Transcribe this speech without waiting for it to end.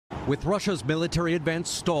With Russia's military advance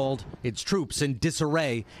stalled, its troops in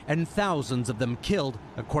disarray, and thousands of them killed,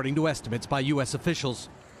 according to estimates by U.S. officials,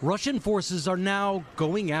 Russian forces are now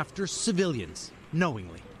going after civilians,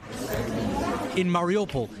 knowingly. In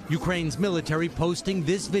Mariupol, Ukraine's military posting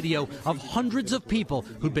this video of hundreds of people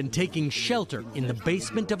who'd been taking shelter in the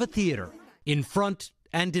basement of a theater. In front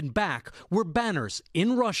and in back were banners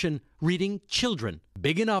in Russian reading "Children,"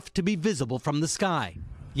 big enough to be visible from the sky.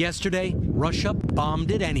 Yesterday, Russia bombed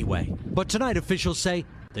it anyway. But tonight, officials say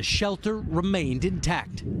the shelter remained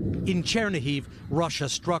intact. In Chernihiv, Russia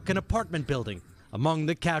struck an apartment building. Among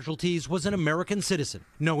the casualties was an American citizen.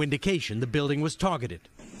 No indication the building was targeted.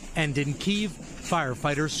 And in Kyiv,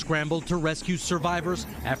 firefighters scrambled to rescue survivors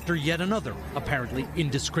after yet another apparently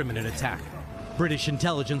indiscriminate attack. British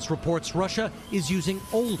intelligence reports Russia is using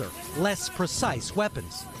older, less precise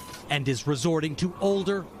weapons and is resorting to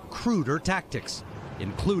older, cruder tactics,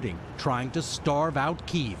 including trying to starve out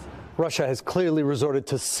Kyiv. Russia has clearly resorted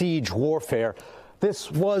to siege warfare. This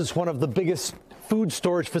was one of the biggest food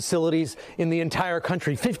storage facilities in the entire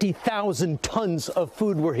country. 50,000 tons of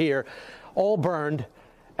food were here, all burned.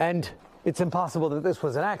 And it's impossible that this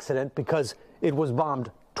was an accident because it was bombed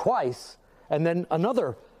twice. And then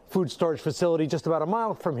another food storage facility just about a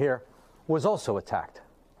mile from here was also attacked.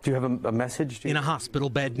 Do you have a message? In a hospital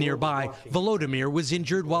bed nearby, Volodymyr was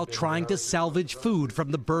injured while trying to salvage food from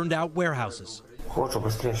the burned out warehouses.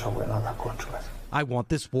 I want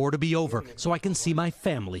this war to be over so I can see my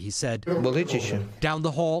family, he said. Down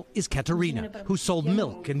the hall is Katerina, who sold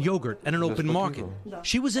milk and yogurt at an open market.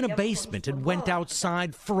 She was in a basement and went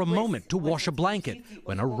outside for a moment to wash a blanket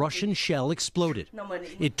when a Russian shell exploded.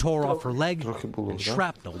 It tore off her leg, and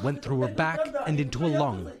shrapnel went through her back and into a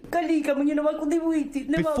lung.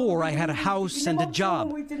 Before, I had a house and a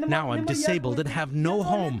job. Now I'm disabled and have no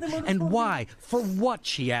home. And why? For what?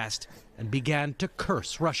 She asked, and began to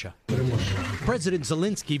curse Russia. President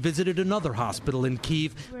Zelensky visited another hospital in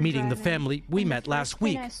Kyiv, meeting the family we met last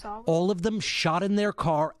week. All of them shot in their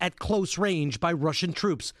car at close range by Russian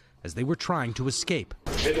troops as they were trying to escape.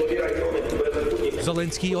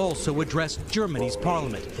 Zelensky also addressed Germany's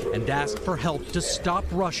parliament and asked for help to stop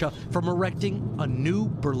Russia from erecting a new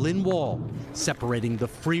Berlin Wall, separating the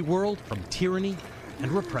free world from tyranny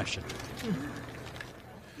and repression.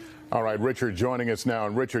 All right, Richard joining us now.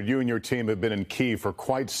 And Richard, you and your team have been in Kyiv for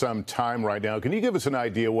quite some time right now. Can you give us an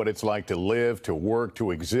idea what it's like to live, to work,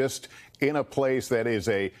 to exist in a place that is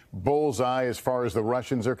a bullseye as far as the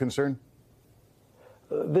Russians are concerned?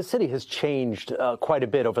 The city has changed quite a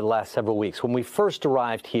bit over the last several weeks. When we first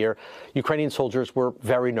arrived here, Ukrainian soldiers were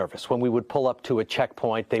very nervous. When we would pull up to a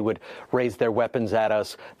checkpoint, they would raise their weapons at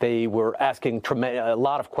us. They were asking a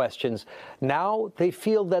lot of questions. Now they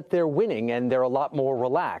feel that they're winning and they're a lot more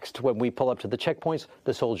relaxed. When we pull up to the checkpoints,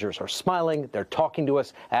 the soldiers are smiling. They're talking to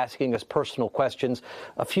us, asking us personal questions.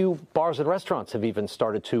 A few bars and restaurants have even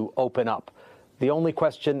started to open up. The only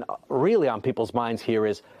question really on people's minds here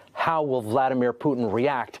is, how will Vladimir Putin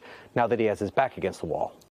react now that he has his back against the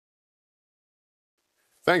wall?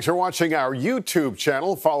 Thanks for watching our YouTube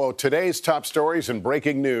channel. Follow today's top stories and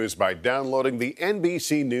breaking news by downloading the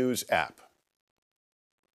NBC News app.